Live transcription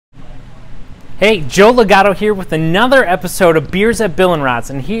Hey, Joe Legato here with another episode of Beers at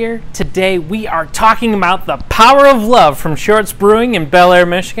Bellaire, and here today we are talking about the Power of Love from Shorts Brewing in Bellaire,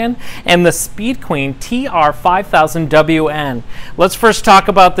 Michigan, and the Speed Queen TR5000WN. Let's first talk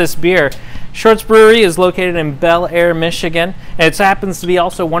about this beer. Shorts Brewery is located in Bellaire, Michigan, and it happens to be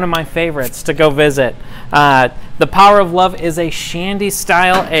also one of my favorites to go visit. The Power of Love is a Shandy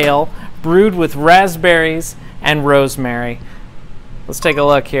Style Ale brewed with raspberries and rosemary. Let's take a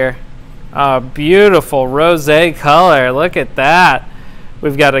look here. Beautiful rosé color. Look at that.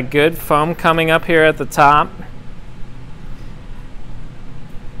 We've got a good foam coming up here at the top.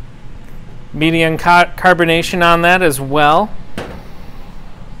 Medium carbonation on that as well.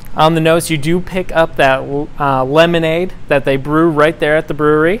 On the nose, you do pick up that lemonade that they brew right there at the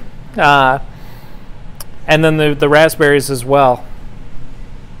brewery. And then the raspberries as well.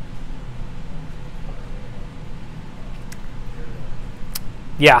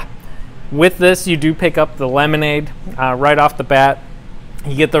 Yeah. With this, you do pick up the lemonade right off the bat.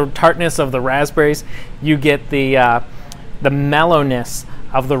 You get the tartness of the raspberries. You get the mellowness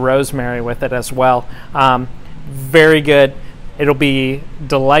of the rosemary with it as well. Very good. It'll be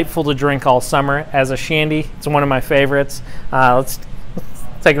delightful to drink all summer as a shandy. It's one of my favorites. Let's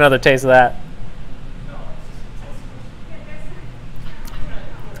take another taste of that.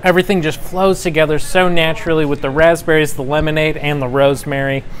 Everything just flows together so naturally with the raspberries, the lemonade, and the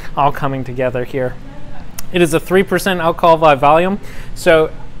rosemary all coming together here. It is a 3% alcohol by volume,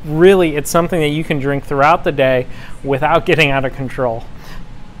 so really it's something that you can drink throughout the day without getting out of control.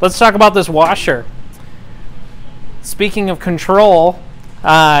 Let's talk about this washer. Speaking of control,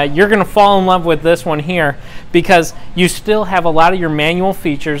 you're going to fall in love with this one here because you still have a lot of your manual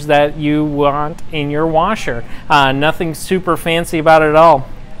features that you want in your washer. Nothing super fancy about it at all.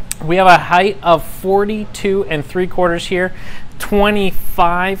 We have a height of 42 3/4 here,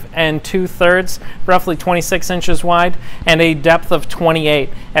 25 2/3, roughly 26 inches wide, and a depth of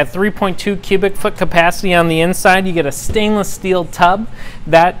 28. At 3.2 cubic foot capacity on the inside, you get a stainless steel tub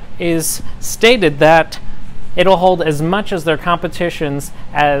that is stated that it'll hold as much as their competitions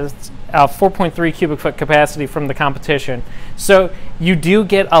as 4.3 cubic foot capacity from the competition. So you do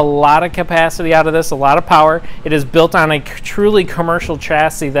get a lot of capacity out of this, a lot of power. It is built on a truly commercial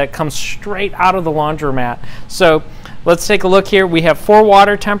chassis that comes straight out of the laundromat. So let's take a look here. We have 4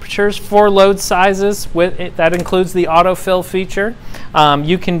 water temperatures, 4 load sizes. With it, that includes the autofill feature.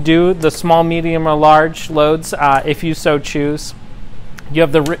 You can do the small, medium, or large loads if you so choose. You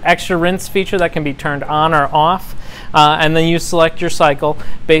have the extra rinse feature that can be turned on or off, and then you select your cycle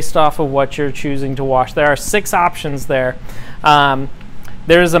based off of what you're choosing to wash. There are 6 options there.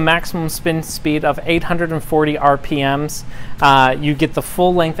 There is a maximum spin speed of 840 RPMs. You get the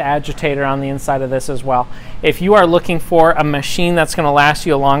full length agitator on the inside of this as well. If you are looking for a machine that's going to last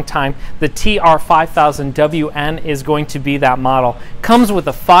you a long time, the TR5000WN is going to be that model. Comes with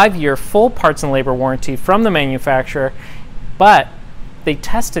a 5-year full parts and labor warranty from the manufacturer, but they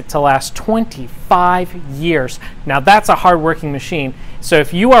test it to last 25 years. Now that's a hard-working machine. So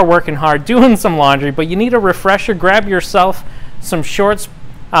if you are working hard doing some laundry, but you need a refresher, grab yourself some Shorts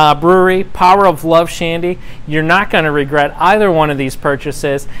Brewery Power of Love Shandy. You're not going to regret either one of these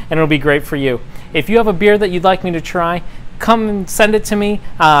purchases, and it'll be great for you. If you have a beer that you'd like me to try, come and send it to me.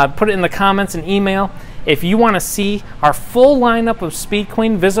 Put it in the comments and email. If you want to see our full lineup of Speed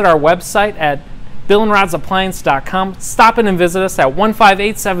Queen, visit our website at BillAndRodsAppliance.com. Stop in and visit us at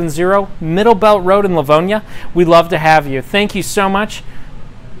 15870 Middle Belt Road in Livonia. We'd love to have you. Thank you so much,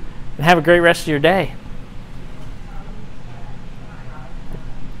 and have a great rest of your day.